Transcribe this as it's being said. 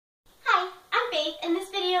Faith, and this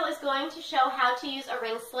video is going to show how to use a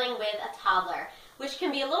ring sling with a toddler, which can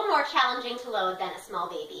be a little more challenging to load than a small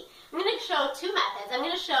baby. I'm going to show two methods. I'm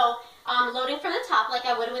going to show loading from the top like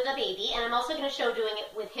I would with a baby, and I'm also going to show doing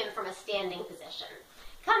it with him from a standing position.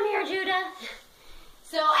 Come here, Judah.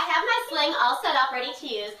 So I have my sling all set up, ready to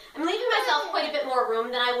use. I'm leaving myself quite a bit more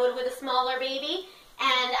room than I would with a smaller baby,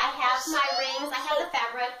 and I have my rings, I have the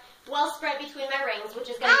fabric well spread between my rings, which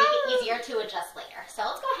is going to make it easier to adjust later. So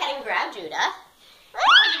let's go ahead and grab Judah.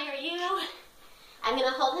 Come here, you. I'm going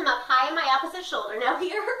to hold him up high on my opposite shoulder. Now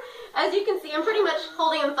here, as you can see, I'm pretty much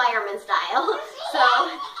holding him fireman style. So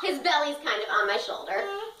his belly's kind of on my shoulder.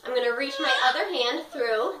 I'm going to reach my other hand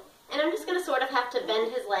through, and I'm just going to sort of have to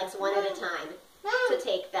bend his legs one at a time to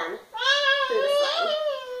take them through the sling.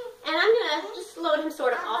 And I'm going to just load him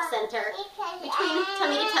sort of off-center between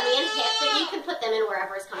tummy to tummy and hip, but you can put them in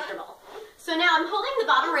wherever is comfortable. So now I'm holding the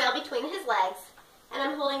bottom rail between his legs, and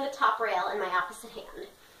I'm holding the top rail in my opposite hand.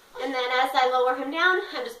 And then as I lower him down,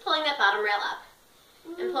 I'm just pulling that bottom rail up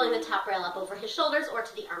and pulling the top rail up over his shoulders or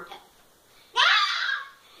to the armpit.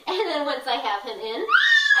 And then once I have him in,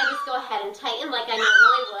 I just go ahead and tighten like I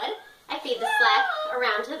normally would. I feed the slack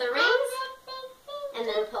around to the rings and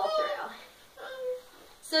then pull through.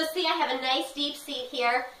 So see, I have a nice deep seat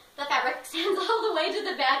here. The fabric extends all the way to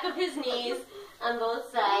the back of his knees on both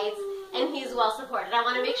sides, and he's well supported. I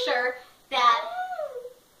want to make sure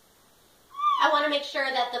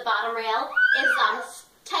that the bottom rail is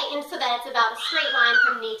tightened so that it's about a straight line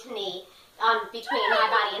from knee to knee between my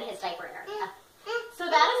body and his diaper area. So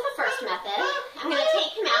that is the first method. I'm going to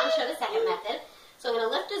take him out and show the second method. So I'm going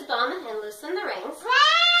to lift his bum and loosen the rings.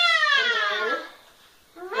 And then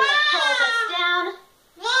I'm going to pull this down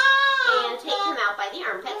and take him out by the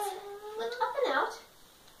armpits. Lift up and out.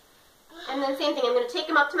 And then same thing, I'm going to take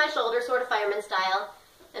him up to my shoulder, sort of fireman style,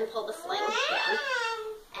 and pull the sling down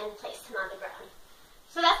and place him on the ground.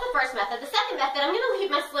 So that's the first method. The second method, I'm going to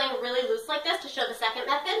leave my sling really loose like this to show the second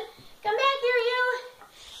method. Come back here, you.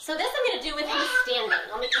 So this I'm going to do with him standing.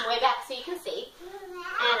 Let me come way back so you can see.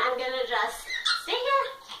 And I'm going to just stay here.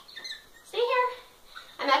 Stay here.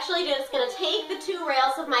 I'm actually just going to take the two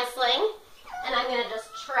rails of my sling and I'm going to just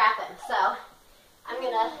trap him. So I'm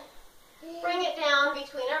going to bring it down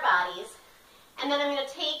between our bodies. And then I'm going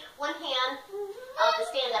to take one hand, I'll have to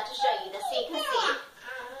stand up to show you this so you can see.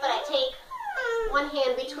 But I take one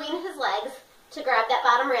hand between his legs to grab that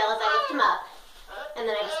bottom rail as I lift him up. And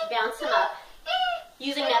then I just bounce him up,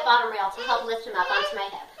 using that bottom rail to help lift him up onto my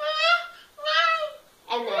hip.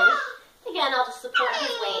 And then, again, I'll just support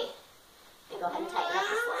his weight and go ahead and tighten up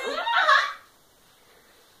the sling.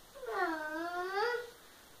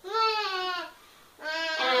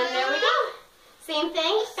 And there we go. Same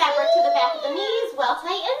thing, fabric to the back of the knees, well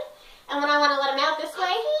tightened. And when I want to let him out this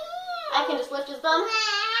way, I can just lift his bum,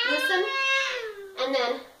 loosen, and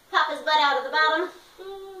then pop his butt out of the bottom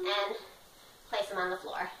and place him on the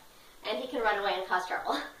floor. And he can run away and cause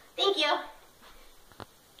trouble. Thank you.